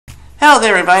Hello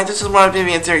there everybody, this is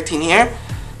Vivian13 here,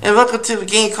 and welcome to a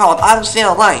game called Auto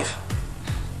Sale Life.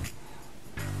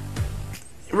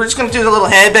 We're just going to do a little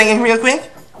headbanging real quick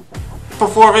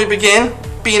before we begin.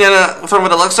 Being from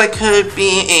what it looks like, could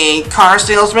be a car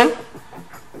salesman.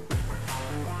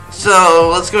 So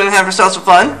let's go ahead and have ourselves some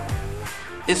fun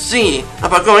and see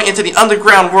about going into the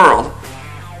underground world,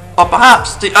 or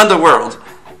perhaps the underworld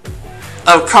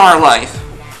of car life.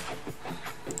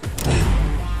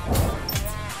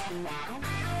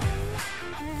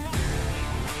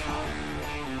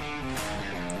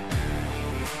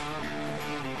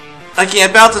 Okay,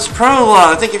 about this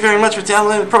prologue. Thank you very much for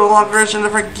downloading the prologue version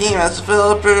of our game as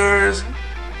developers.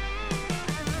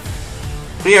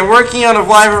 We are working on a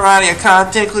wide variety of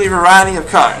content, including a variety of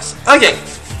cars. Okay,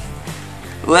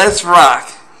 let's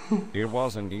rock. It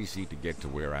wasn't easy to get to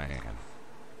where I am.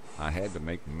 I had to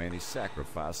make many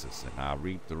sacrifices, and I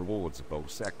reaped the rewards of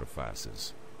those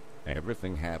sacrifices.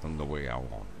 Everything happened the way I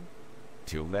wanted.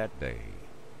 Till that day.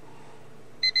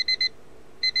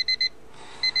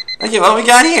 Okay, what we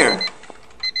got here?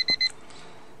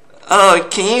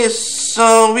 Okay,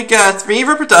 so we got 3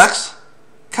 rubber ducks.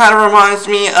 Kind of reminds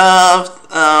me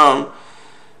of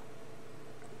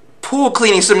pool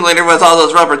cleaning simulator with all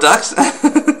those rubber ducks.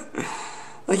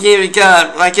 Okay, we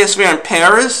got, I guess we're in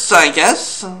Paris, I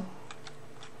guess.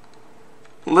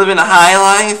 Living a high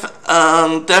life.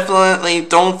 Definitely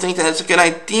don't think that's a good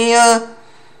idea.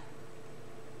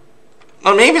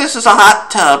 Or maybe this is a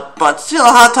hot tub, but still a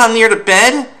hot tub near the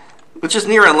bed, which is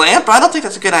near a lamp. I don't think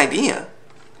that's a good idea.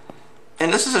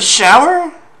 And this is a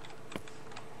shower?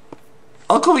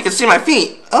 Oh cool, we can see my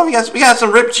feet. Oh, we got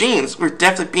some ripped jeans. We're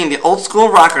definitely being the old school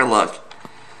rocker look.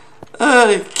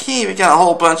 Okay, we got a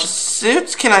whole bunch of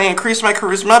suits. Can I increase my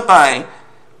charisma by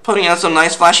putting on some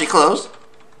nice flashy clothes?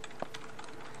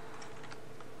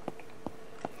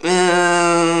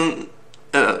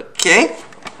 Okay.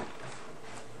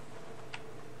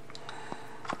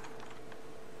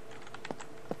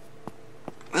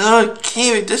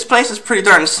 Okay, this place is pretty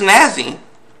darn snazzy.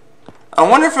 I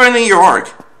wonder if we're in New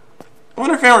York. I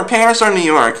wonder if we're in Paris or New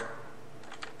York.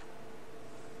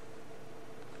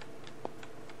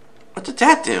 What did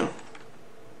that do?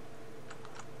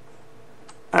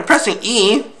 I'm pressing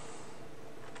E.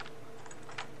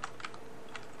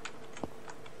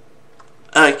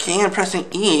 Okay, I'm pressing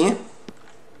E.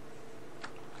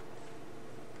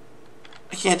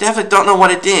 Okay, I definitely don't know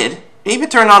what it did. Maybe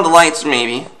turn on the lights,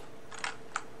 maybe.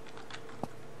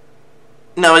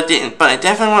 No, it didn't, but I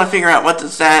definitely want to figure out what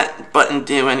does that button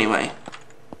do anyway.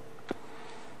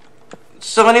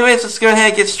 So anyways, let's go ahead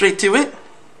and get straight to it.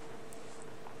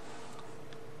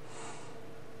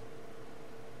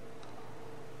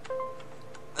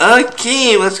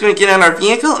 Okay, let's go and get on our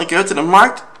vehicle and go to the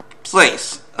marked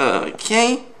place.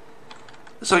 Okay.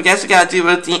 So I guess we gotta do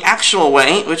it the actual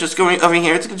way, which is going over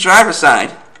here to the driver's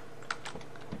side.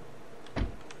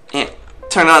 And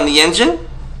turn on the engine.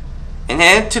 And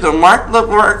head to the marked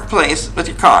workplace with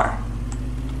your car.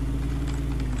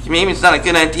 Maybe it's not a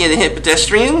good idea to hit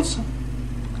pedestrians.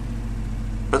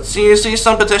 But seriously,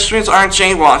 some pedestrians aren't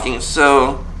jaywalking,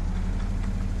 so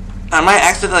I might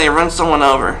accidentally run someone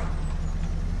over.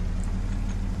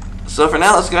 So for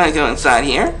now, let's go ahead and go inside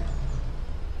here.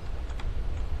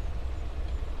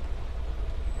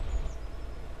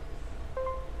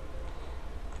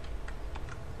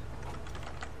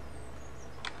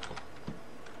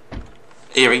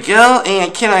 There we go,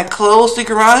 and can I close the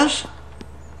garage?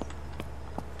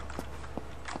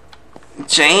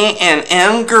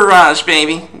 J&M Garage,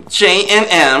 baby.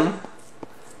 J&M.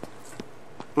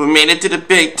 We made it to the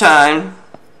big time.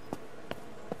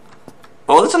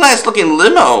 Oh, that's a nice looking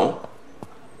limo.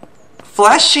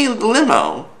 Flashy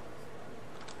limo.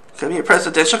 Could be a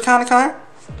presidential kind of car?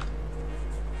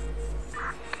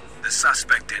 The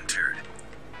suspect entered.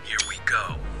 Here we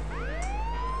go.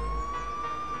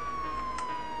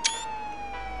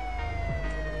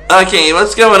 Okay,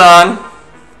 what's going on?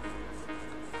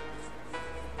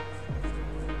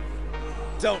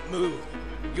 Don't move.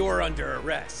 You're under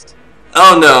arrest.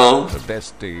 Oh no. The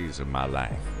best days of my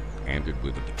life ended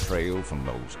with a betrayal from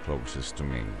those closest to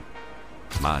me.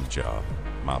 My job,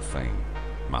 my fame,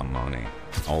 my money,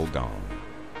 all gone.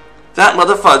 That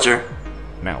motherfudger.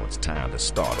 Now it's time to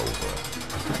start over.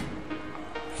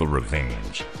 For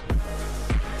revenge.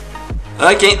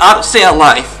 Okay, Auto Sale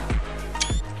Life.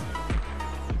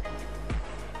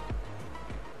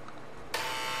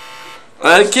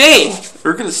 Okay,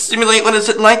 we're gonna simulate what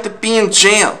it's like to be in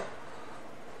jail.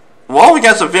 Well, we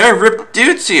got some very ripped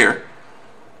dudes here.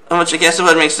 Which I guess it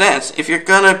would make sense. If you're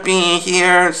gonna be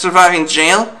here surviving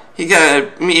jail, you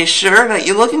gotta be sure that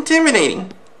you look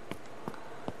intimidating.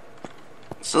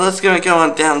 So let's go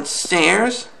on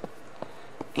downstairs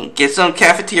and get some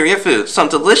cafeteria food. Some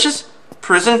delicious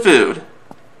prison food.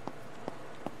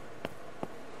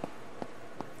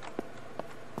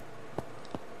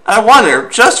 I wonder,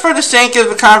 just for the sake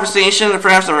of a conversation, or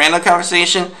perhaps a random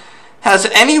conversation, has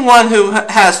anyone who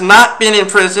has not been in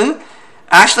prison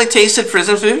actually tasted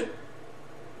prison food?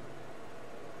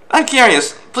 I'm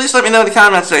curious. Please let me know in the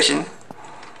comment section.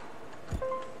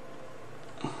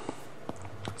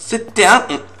 Sit down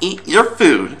and eat your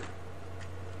food.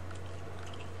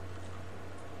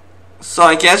 So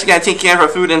I guess you gotta take care of our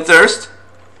food and thirst.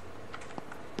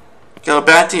 Go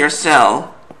back to your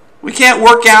cell. We can't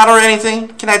work out or anything.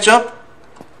 Can I jump?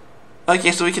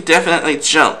 Okay, so we could definitely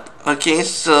jump. Okay,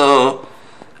 so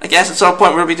I guess at some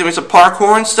point we'll be doing some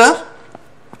parkour and stuff.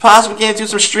 Possibly gonna do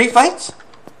some street fights.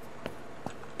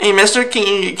 Hey, mister, can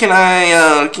you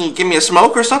give me a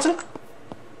smoke or something?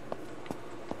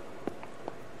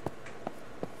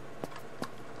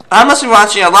 I must be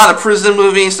watching a lot of prison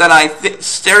movies that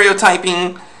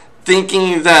stereotyping,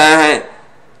 thinking that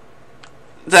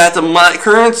the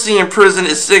currency in prison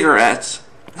is cigarettes.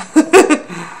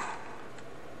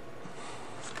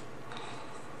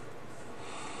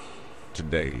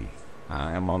 Today,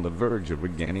 I am on the verge of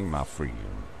regaining my freedom.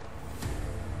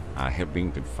 I have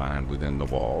been confined within the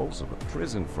walls of a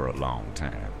prison for a long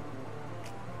time,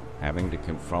 having to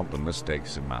confront the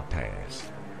mistakes of my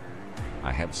past.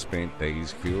 I have spent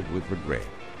days filled with regret,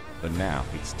 but now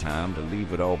it's time to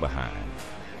leave it all behind.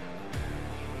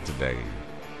 Today,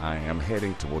 I am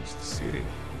heading towards the city,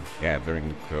 gathering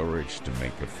the courage to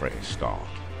make a fresh start.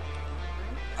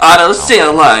 Otto, stay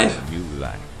alive. A new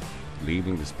life,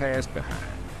 leaving this past behind.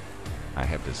 I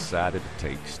have decided to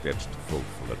take steps to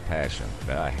fulfill a passion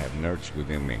that I have nurtured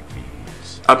within me for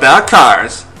years. About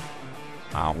cars.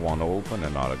 I want to open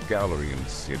an art gallery in the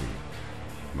city.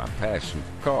 My passion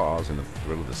for cars and the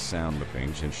thrill of the sound of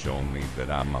engines show me that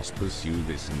I must pursue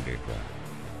this endeavor.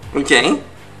 Okay.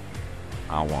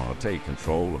 I want to take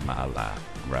control of my life,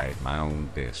 write my own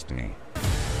destiny.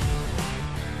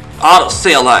 Otto,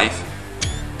 stay alive.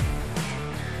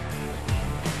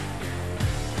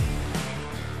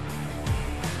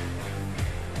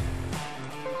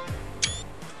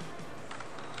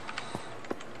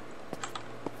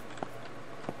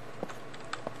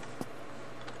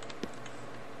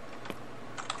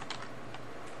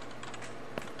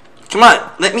 Come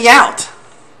on, let me out.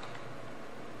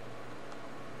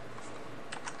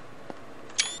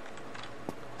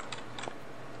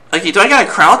 Okay, do I gotta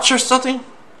crouch or something?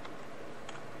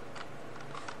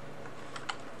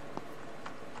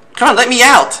 Come on, let me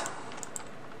out.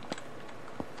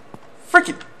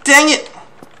 Freaking dang it.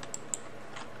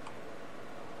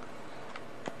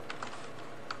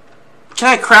 Can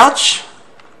I crouch?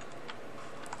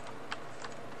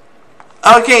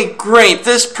 Okay, great.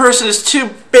 This person is too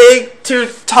big, too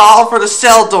tall for the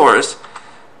cell doors.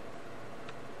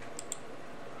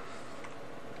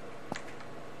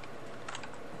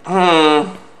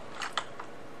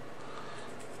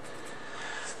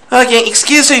 Okay,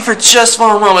 excuse me for just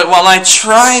one moment while I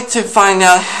try to find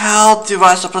out how do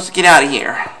I supposed to get out of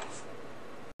here.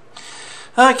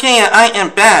 Okay, I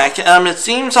am back. It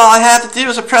seems all I had to do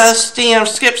was press the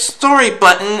skip story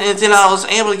button and then I was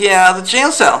able to get out of the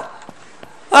jail cell.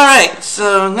 Alright,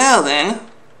 so now then,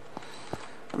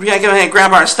 we gotta go ahead and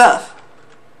grab our stuff.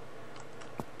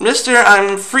 Mister,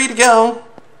 I'm free to go.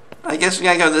 I guess we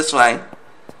gotta go this way.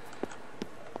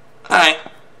 Alright.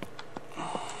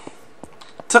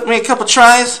 Took me a couple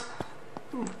tries,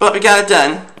 but we got it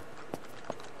done.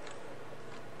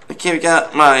 Okay, we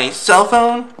got my cell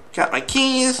phone, got my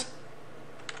keys.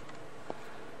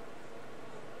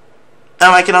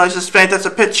 I can always suspect that's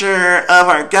a picture of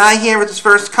our guy here with his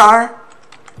first car.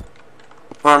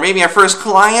 Or maybe our first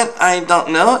client, I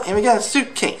don't know. And we got a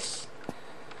suitcase,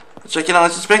 which I can only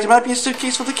suspect it might be a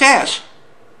suitcase with the cash.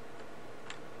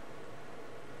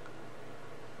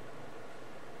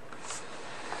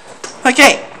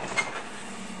 Okay.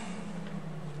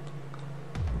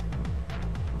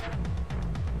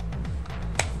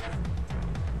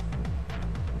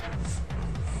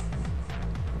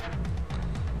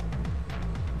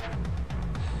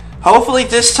 Hopefully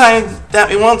this time that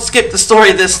we won't skip the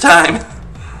story this time.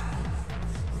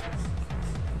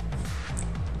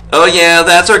 Oh yeah,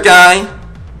 that's our guy.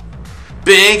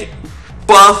 Big,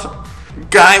 buff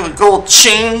guy with gold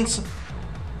chains,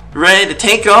 ready to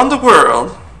take on the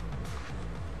world.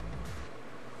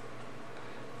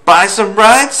 Buy some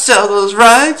rides, sell those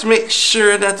rides, make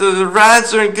sure that the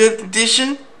rides are in good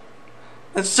condition,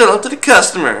 and sell them to the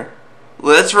customer.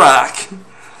 Let's rock.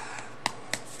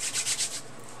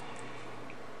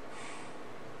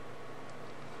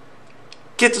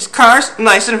 get this car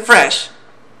nice and fresh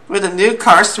with a new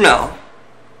car smell.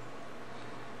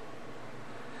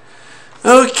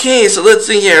 Okay, so let's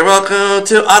see here. Welcome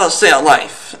to Auto Sale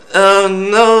Life.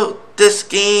 Note this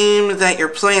game that you're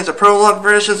playing is a prologue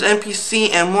version's NPC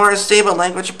and more stable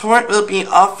language support will be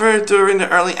offered during the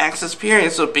early access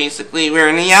period. So basically, we're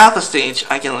in the alpha stage,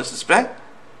 I can only suspect.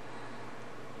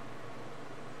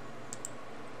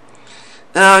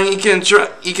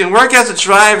 You can work as a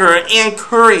driver and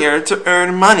courier to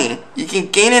earn money. You can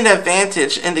gain an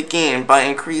advantage in the game by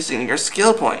increasing your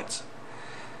skill points.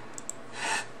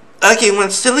 Okay, when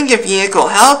selling a vehicle,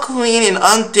 how clean and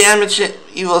undamaged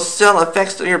you will sell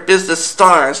affects your business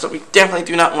stars, so we definitely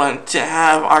do not want to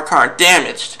have our car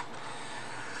damaged.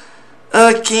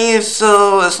 Okay,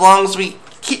 so as long as we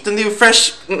keep the new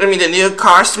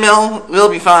car smell,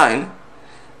 we'll be fine.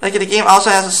 Okay, the game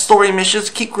also has a story missions.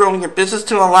 Keep growing your business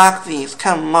to unlock these.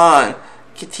 Come on.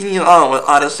 Continue on with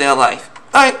Auto Sale Life.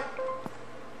 Alright.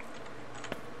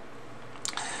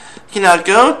 Okay, now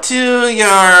go to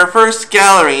your first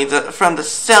gallery. From the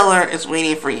seller is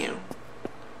waiting for you.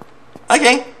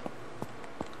 Okay.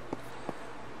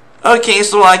 Okay,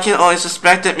 so I can only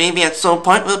suspect that maybe at some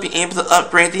point we'll be able to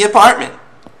upgrade the apartment.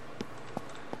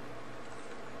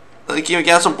 Okay, we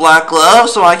got some black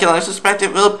gloves, so I can only suspect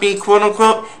it will be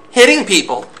quote-unquote hitting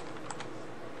people.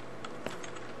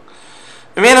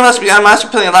 Man, I must be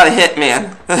playing a lot of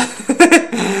Hitman.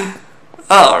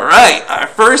 Alright,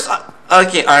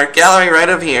 our gallery right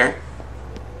over here.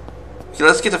 Okay,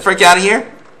 let's get the frick out of here.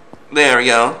 There we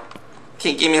go.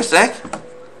 Okay, give me a sec.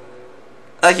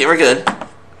 Okay, we're good.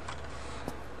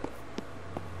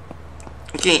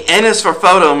 Okay, N is for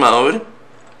photo mode.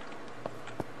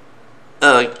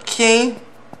 Okay.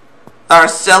 Our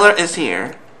seller is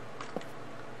here.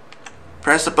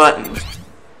 Press the button.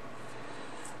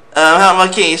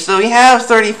 Okay, so we have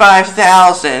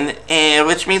 35,000, and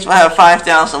which means we'll have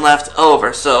 5,000 left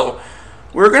over. So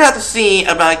we're gonna have to see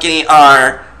about getting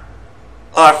our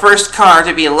first car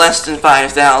to be less than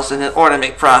 5,000 in order to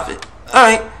make profit. All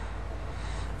right.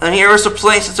 And here's a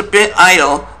place that's a bit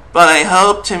idle, but I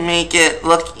hope to make it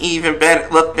look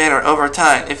better over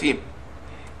time. If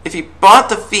you brought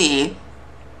the fee,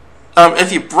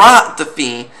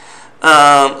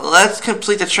 let's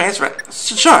complete the transfer.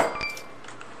 Sure.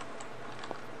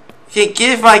 Okay,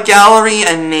 give my gallery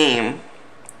a name.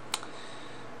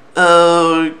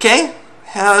 Okay,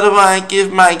 how do I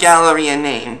give my gallery a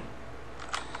name?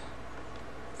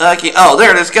 Okay, oh,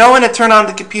 there it is. Go in and turn on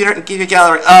the computer and give your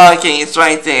gallery. Oh, okay, it's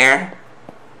right there.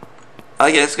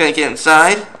 Okay, it's gonna get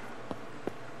inside.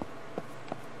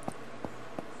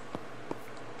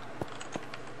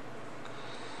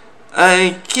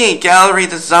 Okay, gallery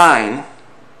design.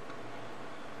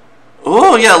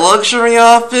 Oh, yeah, luxury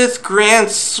office,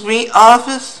 grand suite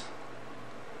office.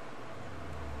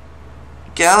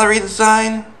 Gallery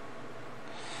design.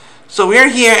 So we're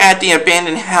here at the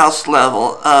abandoned house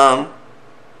level.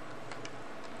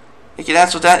 Okay,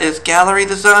 that's what that is. Gallery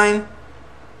design.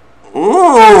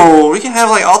 Ooh, we can have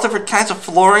like all different kinds of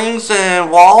floorings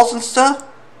and walls and stuff.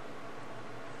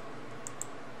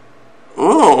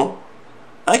 Ooh.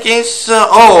 Okay, so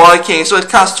so it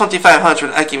costs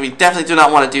 2,500. Okay, we definitely do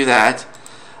not want to do that.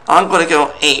 I'm going to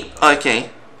go 8. Okay.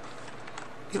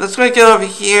 Let's go over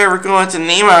here. We're going to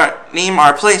name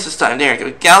our place this time. There we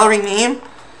go. Gallery name.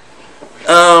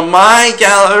 My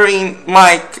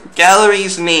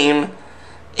gallery's name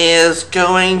is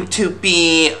going to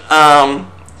be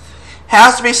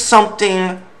has to be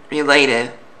something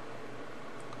related.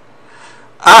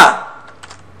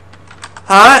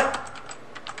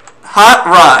 Hot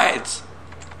rides.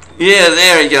 Yeah,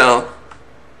 there we go.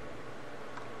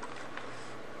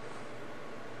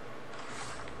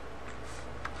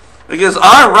 Because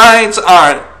our rides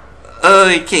are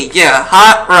okay, yeah,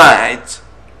 hot rides.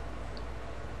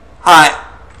 Hot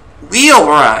wheel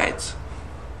rides.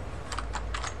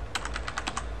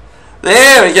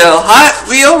 There we go, Hot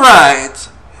Wheel rides.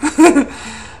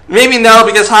 Maybe no,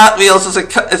 because Hot Wheels is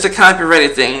a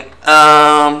copyrighted thing.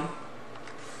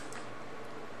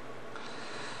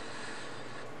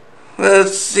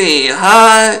 Let's see,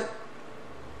 hot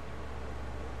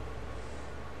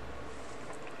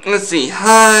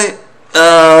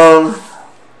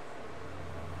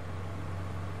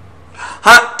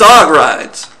dog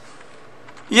rides.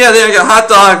 Yeah, there you go, hot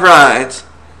dog rides.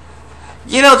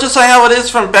 You know, just like how it is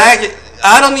from back,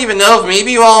 I don't even know if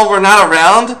maybe you all were not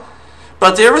around,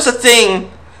 but there was a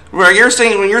thing where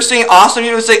when you're saying awesome,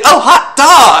 you would say, oh, hot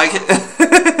dog!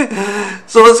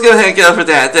 So let's go ahead and go for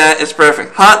that. That is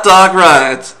perfect. Hot dog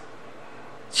rides.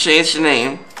 Change the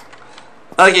name.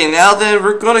 Okay, now then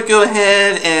we're going to go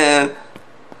ahead and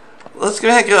let's go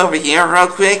ahead and go over here real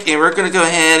quick, and we're gonna go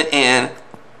ahead and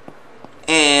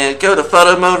go to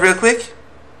photo mode real quick.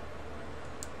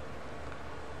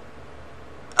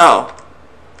 Oh.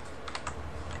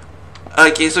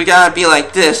 Okay, so we gotta be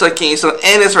like this. Okay, so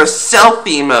N is for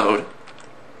selfie mode.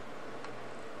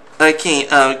 Okay,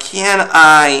 can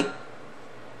I...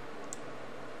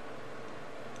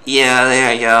 Yeah,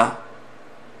 there you go.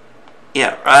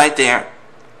 Yeah, right there.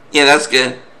 Yeah, that's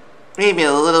good. Maybe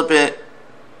a little bit.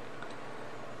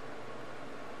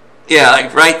 Yeah,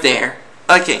 like right there.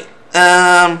 Okay,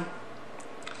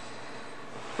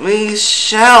 we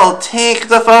shall take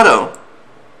the photo.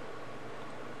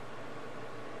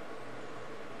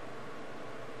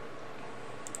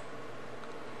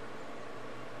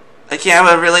 Okay, I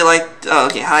would really like... Oh,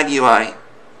 okay, hide UI.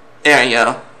 There you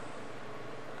go.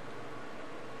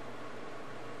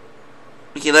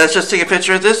 Okay, let's just take a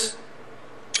picture of this.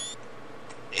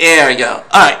 There we go.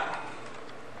 Alright.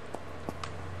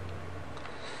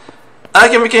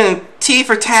 Okay, we can T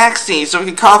for taxi, so we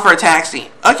can call for a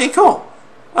taxi. Okay, cool.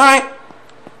 Alright.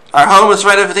 Our home is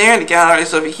right over there, and the gallery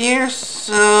is over here,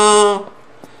 so...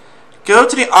 Go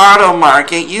to the auto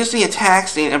market, use the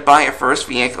taxi, and buy your first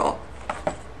vehicle.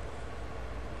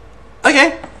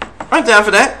 Okay, I'm down for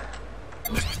that.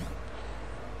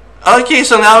 Okay,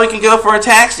 so now we can go for a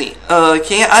taxi.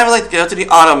 Okay, I would like to go to the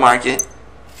auto market.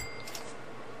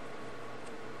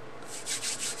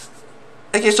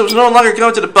 Okay, so it's no longer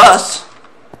going to the bus.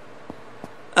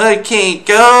 Okay,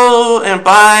 go and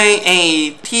buy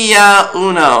a Tia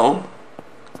Uno.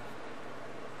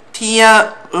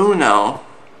 Tia Uno.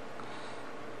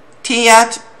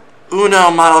 Fiat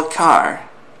Uno model car.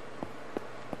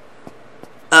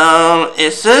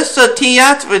 Is this a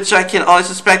Fiat? Which I can only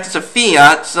suspect is a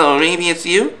Fiat, so maybe it's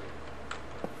you?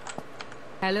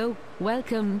 Hello,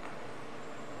 welcome.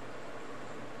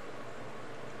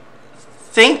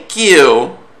 Thank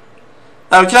you.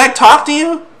 Can I talk to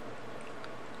you?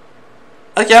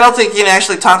 Okay, I don't think you can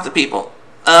actually talk to people.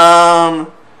 Yeah,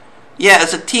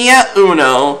 it's a Tia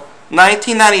Uno,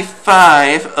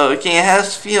 1995. Okay, it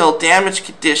has fuel damage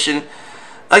condition.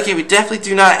 Okay, we definitely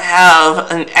do not have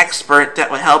an expert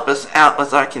that would help us out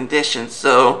with our condition,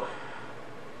 so...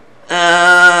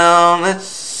 let's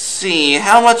see.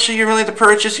 How much are you willing to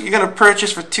purchase? You're going to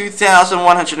purchase for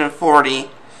 $2,140.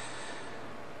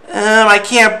 I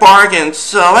can't bargain,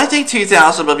 so I think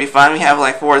 2,000 will be fine. We have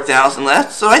like 4,000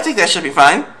 left, so I think that should be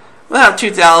fine. We'll have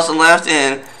 2,000 left,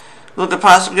 and we're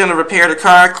possibly going to repair the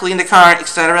car, clean the car,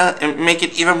 etc., and make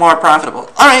it even more profitable.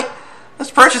 Alright,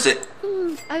 let's purchase it.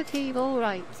 Okay,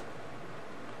 alright.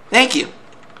 Thank you.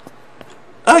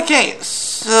 Okay,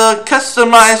 so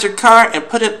customize your car and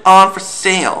put it on for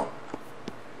sale.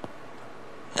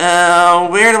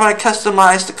 Where do I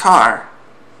customize the car?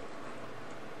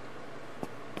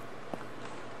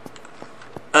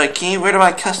 Okay, where do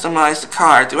I customize the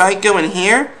car? Do I go in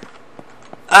here?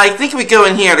 I think we go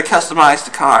in here to customize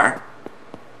the car.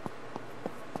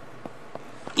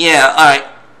 Yeah, alright.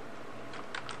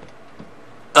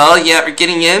 Oh, yeah, we're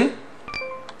getting in.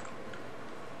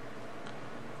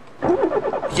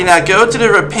 Okay, now go to the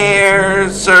repair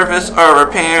service or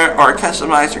repair or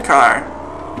customize your car.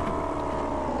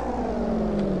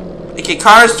 Okay,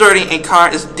 car is dirty and car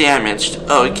is damaged.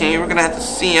 Okay, we're gonna have to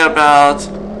see about...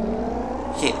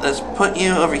 Okay, let's put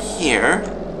you over here.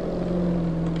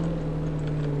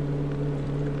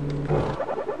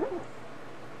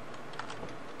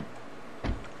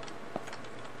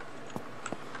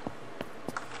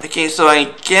 Okay, so I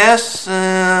guess,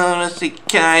 let's see,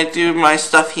 can I do my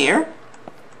stuff here?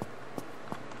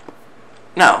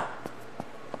 No.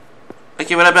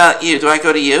 Okay, what about you? Do I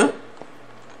go to you?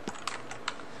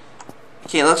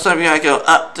 Okay, it looks like we gotta go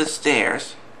up the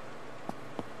stairs.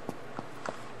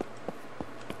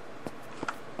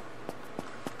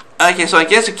 Okay, so I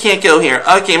guess we can't go here.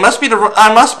 Okay, I must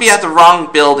be at the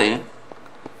wrong building.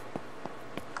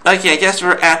 Okay, I guess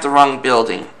we're at the wrong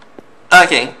building.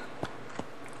 Okay.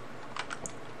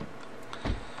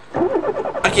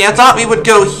 Okay, I thought we would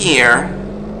go here.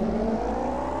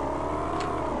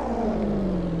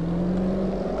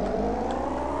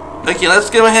 Okay, let's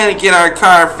go ahead and get our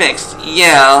car fixed.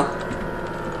 Yeah.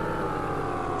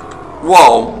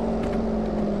 Whoa.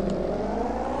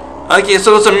 Okay,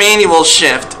 so it's a manual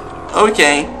shift.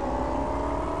 Okay.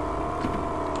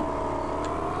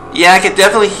 Yeah, I can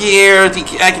definitely hear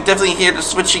the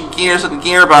switching gears of the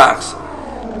gearbox.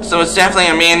 So it's definitely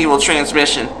a manual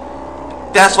transmission.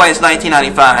 That's why it's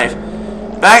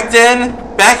 1995. Back then,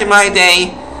 back in my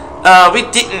day, we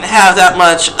didn't have that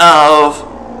much of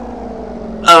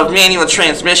manual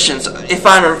transmissions, if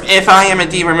I am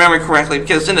indeed remembering correctly,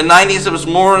 because in the 90s it was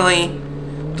morely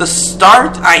the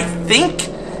start, I think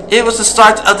it was the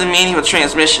start of the manual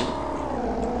transmission.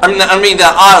 I mean the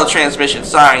auto transmission,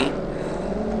 sorry.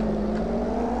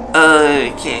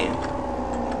 Okay.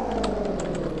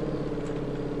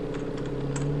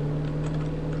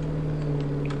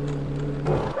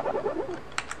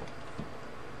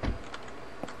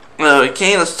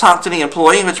 Okay, let's talk to the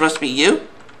employee, which must be you.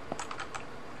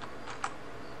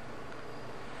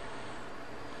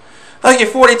 Okay,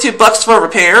 $42 for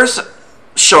repairs.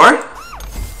 Sure.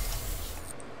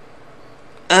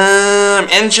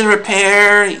 Engine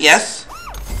repair, yes.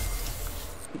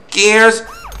 Gears,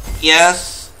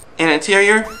 yes. And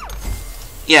interior,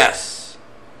 yes.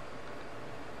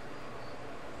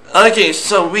 Okay,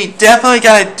 so we definitely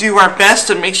gotta do our best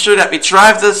to make sure that we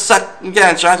drive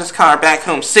this car back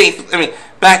home safe. I mean,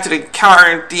 back to the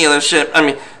car dealership. I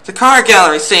mean, the car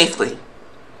gallery safely.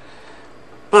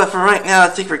 But for right now, I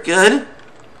think we're good.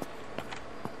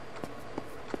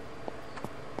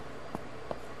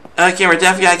 Okay, we're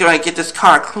definitely gotta go and get this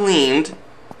car cleaned.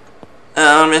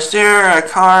 Is there a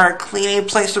car cleaning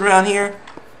place around here?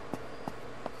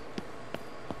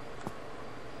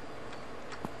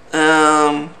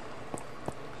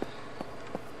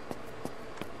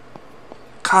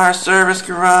 Car service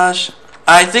garage.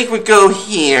 I think we go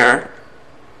here.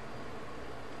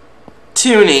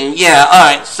 Tuning, yeah,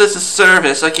 alright, so this is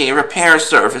service. Okay, repair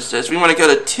services. We want to go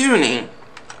to tuning.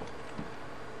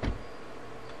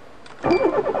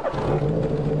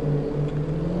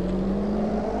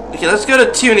 Okay, let's go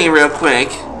to tuning real quick.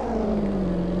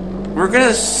 We're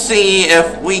gonna see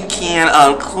if we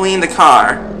can clean the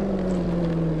car.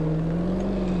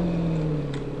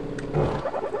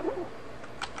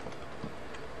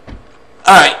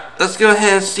 Alright, let's go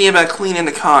ahead and see about cleaning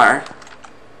the car.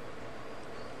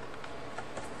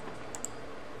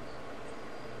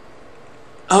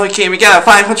 Okay, we got a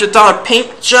 $500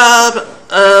 paint job.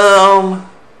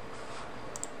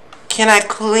 Can I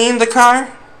clean the car?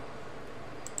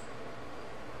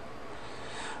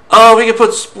 Oh, we can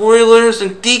put spoilers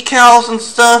and decals and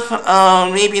stuff.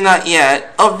 Maybe not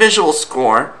yet. Oh, visual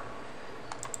score.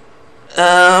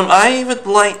 I would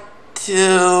like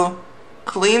to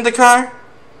clean the car.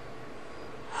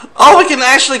 Oh, we can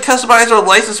actually customize our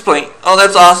license plate. Oh,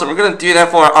 that's awesome. We're gonna do that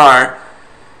for our.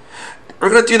 We're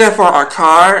gonna do that for our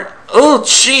car. Oh,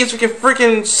 jeez, we can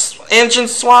freaking engine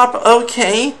swap.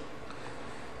 Okay.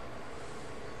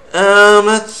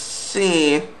 Let's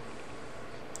see.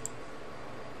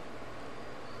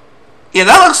 Yeah,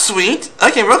 that looks sweet.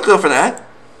 Okay, we'll go for that.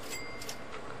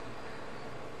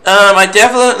 I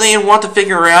definitely want to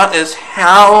figure out is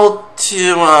how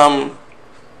to,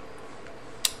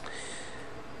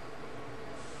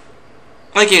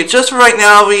 okay, just for right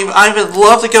now, I would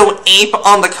love to go ape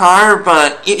on the car,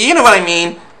 but you know what I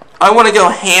mean. I want to go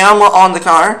ham on the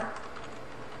car.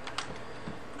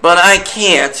 But I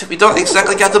can't. We don't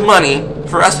exactly got the money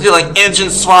for us to do like engine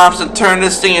swaps and turn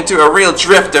this thing into a real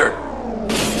drifter.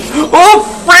 Oh,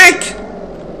 frick!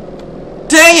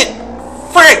 Dang it!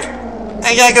 Frick!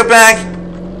 I gotta go back.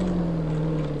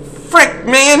 Frick,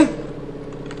 man!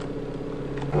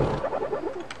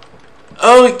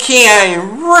 Okay, I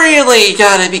really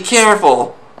gotta be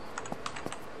careful.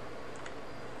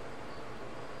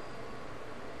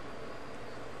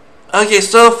 Okay,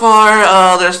 so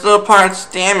far, there's no parts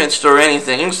damaged or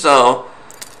anything, so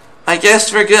I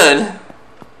guess we're good.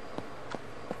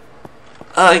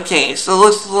 Okay, so it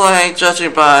looks like,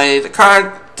 judging by the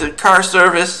car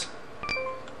service.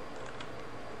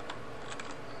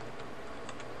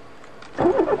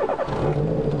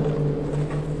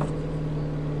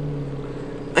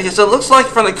 Okay, so it looks like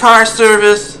from the car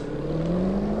service.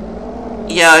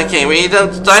 Yeah, okay, I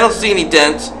don't see any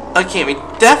dents. Okay, we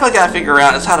definitely gotta figure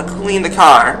out is how to clean the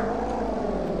car.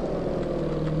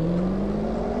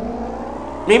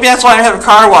 Maybe that's why I have a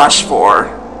car wash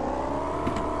for.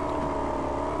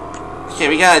 Okay,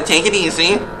 we gotta take it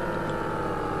easy.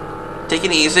 Take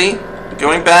it easy.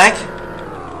 Going back.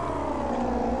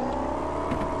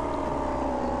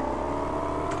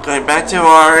 Going back to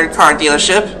our car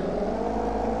dealership.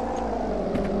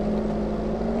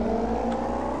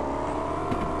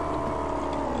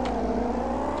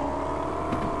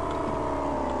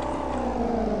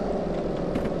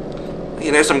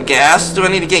 Okay, there's some gas. Do I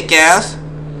need to get gas?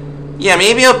 Yeah,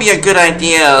 maybe it'll be a good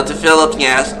idea to fill up the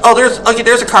gas. Oh, there's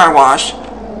a car wash.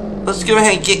 Let's go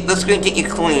ahead and get you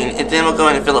clean, and then we'll go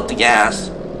ahead and fill up the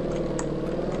gas.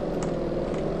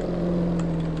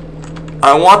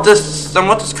 I want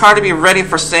this car to be ready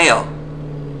for sale.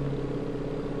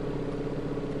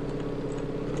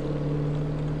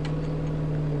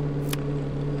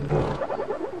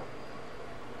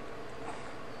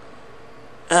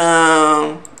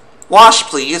 Wash,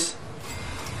 please.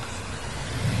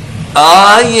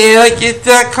 Oh, yeah, get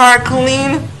that car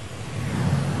clean.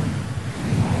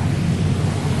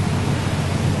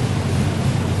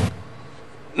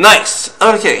 Nice.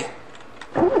 Okay.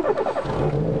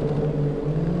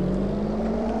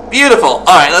 Beautiful.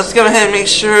 Alright, let's go ahead and make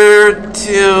sure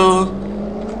to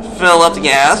fill up the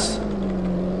gas.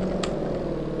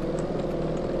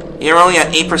 You're only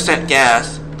at 8%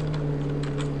 gas.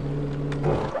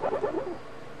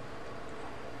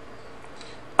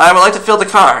 I would like to fill the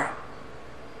car.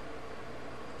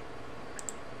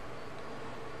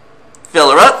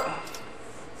 Fill her up.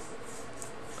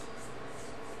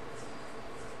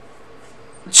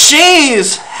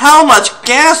 Jeez! How much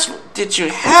gas did you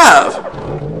have?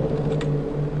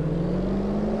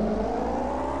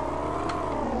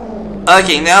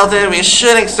 Okay, now then we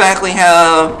should exactly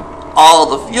have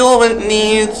all the fuel it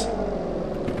needs.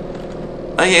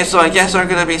 Okay, so I guess I'm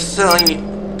gonna be selling you.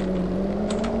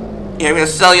 Yeah, I'm gonna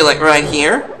sell you like right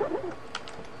here.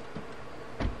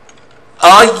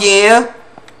 Oh yeah!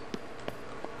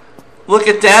 Look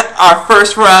at that, our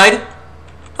first ride.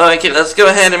 Okay, let's go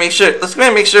ahead and make sure. Let's go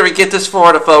ahead and make sure we get this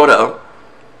for the photo.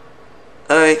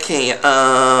 Okay,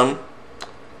 I'll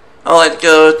like to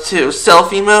go to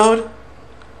selfie mode.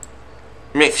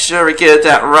 Make sure we get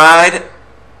that ride.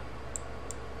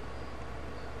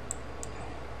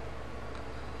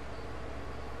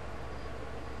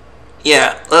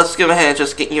 Yeah, let's go ahead and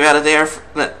just get you out of there.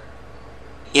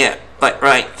 Yeah, like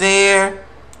right there.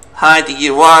 Hide the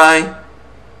UI.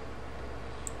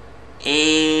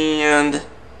 And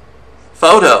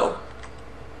photo.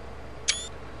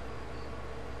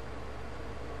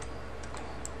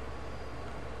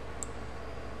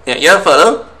 Yeah,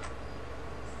 photo.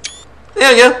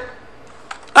 There you go.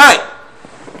 Alright.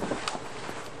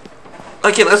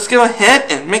 Okay, let's go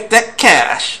ahead and make that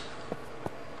cash.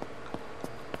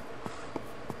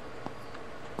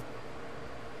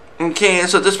 Okay,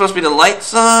 so this must be the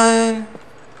lights on.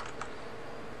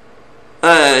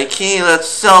 Okay, let's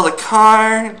sell the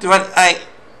car.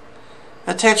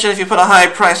 Attention, if you put a high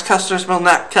price, customers will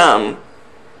not come.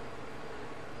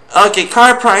 Okay,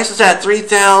 car price is at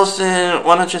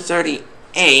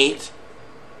 $3,138.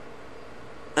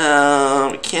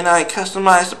 Can I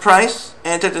customize the price?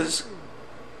 Enter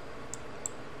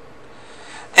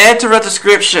a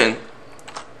description.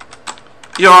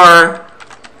 Your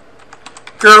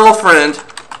girlfriend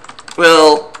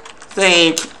will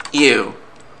thank you.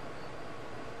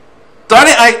 Darn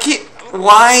it,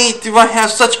 why do I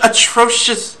have such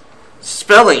atrocious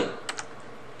spelling?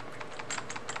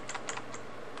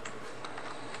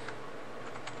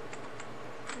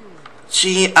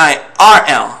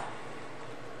 G-I-R-L.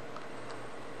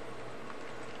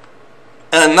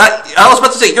 I was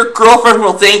about to say, your girlfriend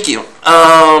will thank you.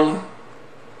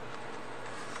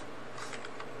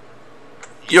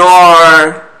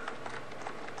 Your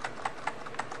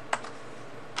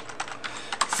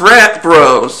frat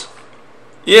bros.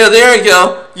 Yeah, there you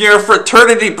go. Your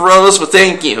fraternity bros will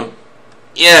thank you.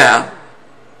 Yeah.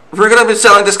 We're gonna be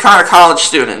selling this car to college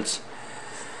students.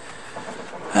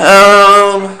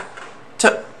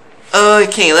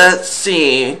 Okay, let's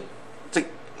see.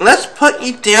 Let's put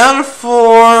you down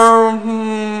for...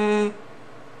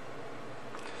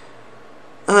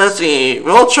 let's see.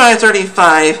 We'll try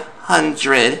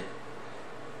 3,500.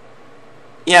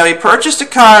 Yeah, we purchased a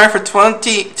car for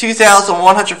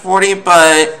 2,140,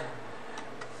 but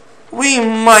we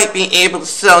might be able to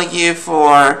sell you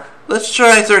for... Let's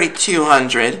try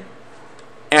 3,200.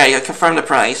 There you go. Confirm the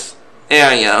price.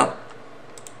 There you go.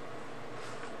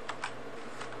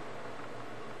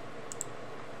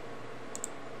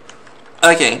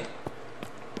 Okay.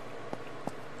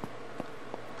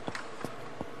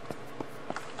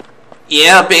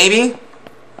 Yeah, baby.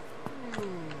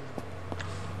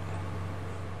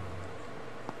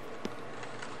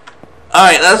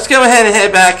 Alright, let's go ahead and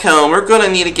head back home. We're gonna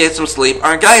need to get some sleep.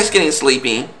 Our guy's getting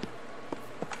sleepy.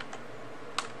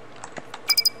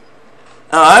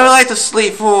 I would like to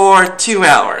sleep for 2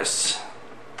 hours.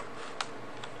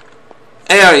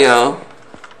 There we go.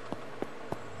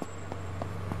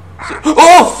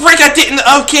 Oh, frick, I didn't...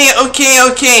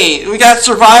 Okay. We got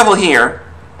survival here.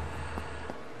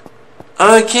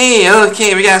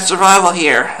 Okay, we got survival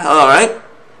here. Alright.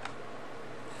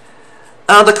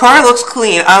 The car looks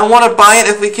clean. I want to buy it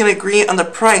if we can agree on the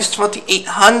price.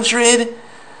 2,800.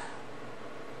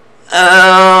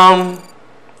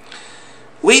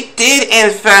 We did,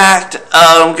 in fact,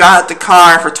 got the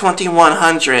car for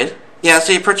 2,100. Yeah,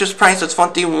 so your purchase price was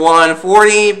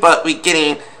 2,140, but we're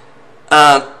getting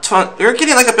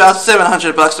like about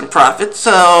 $700 in profit.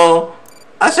 So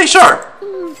I say sure.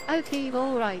 Okay,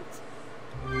 all right.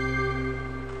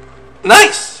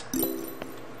 Nice!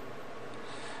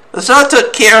 The seller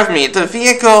took care of me. The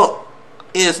vehicle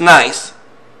is nice.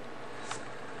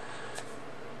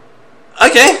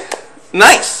 Okay,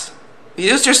 nice.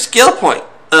 Use your skill point.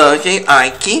 Okay,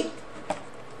 Ike.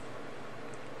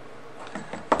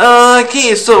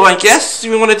 Okay, so I guess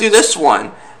we want to do this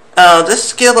one. This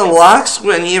skill unlocks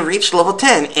when you reach level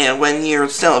 10, and when you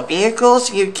sell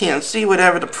vehicles, you can see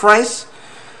whatever the price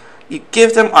you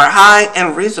give them are high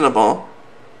and reasonable.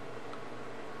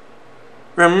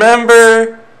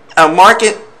 Remember, a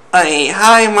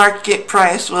high market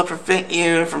price will prevent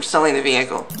you from selling the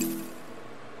vehicle.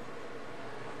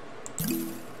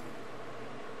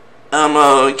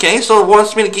 Okay, so it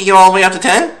wants me to get you all the way up to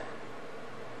 10?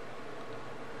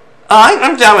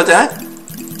 I'm down with that.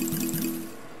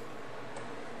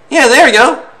 Yeah, there we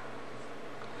go.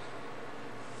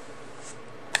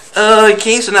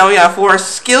 Okay, so now we have 4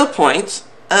 skill points.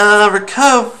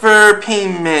 Recover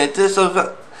payment. This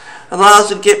allows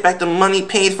you to get back the money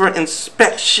paid for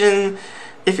inspection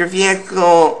if the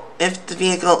vehicle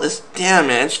is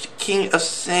damaged. King of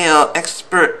Sale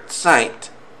Expert Sight.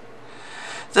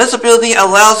 This ability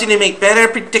allows you to make better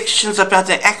predictions about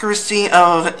the accuracy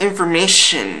of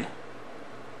information.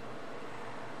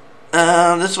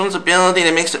 This one's ability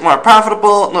that makes it more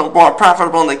profitable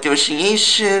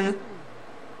negotiation.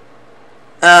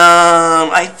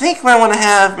 I think I want to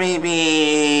have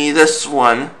maybe this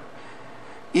one.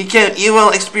 You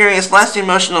will experience lasting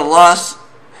emotional loss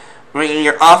when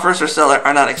your offers for seller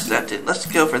are not accepted. Let's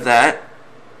go for that.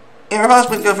 Yeah, we're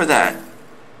possibly go for that.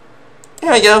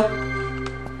 There we go.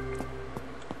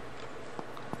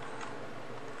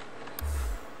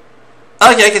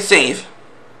 Okay, I can save.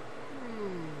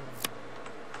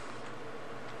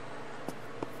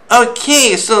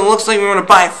 Okay, so it looks like we want to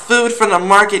buy food from the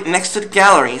market next to the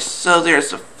gallery. So there's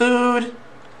the food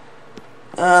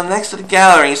next to the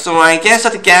gallery. So I guess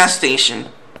at the gas station.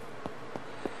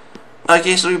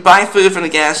 Okay, so we buy food from the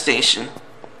gas station.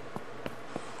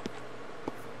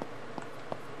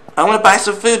 I want to buy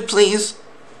some food, please.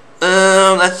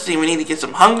 Let's see, we need to get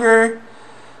some hunger.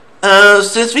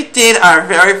 Since we did our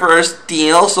very first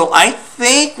deal, so I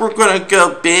think we're going to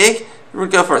go big. We're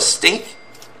going to go for a steak.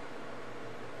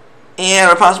 And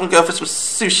we're possibly going to go for some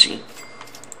sushi.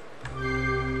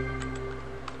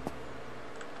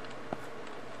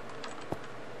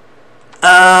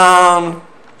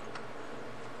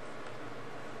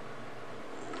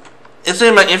 Is it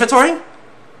in my inventory?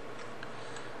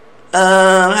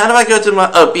 How do I go to my...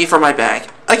 Oh, B for my bag.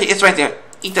 Okay, it's right there.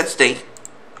 Eat that steak.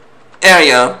 There we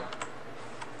go.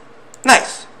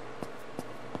 Nice.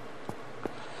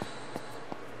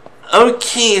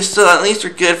 Okay, so at least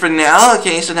we're good for now.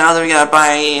 Okay, so now that we gotta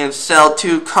buy and sell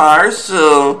 2 cars,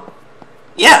 so...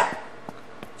 yeah.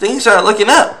 Things are looking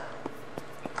up.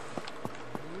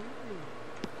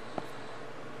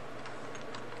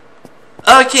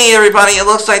 Okay, everybody, it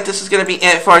looks like this is gonna be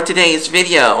it for today's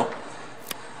video.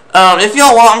 If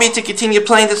y'all want me to continue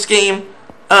playing this game,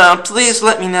 please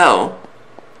let me know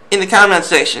in the comment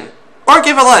section. Or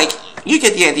give a like. You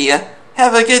get the idea.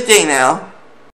 Have a good day now.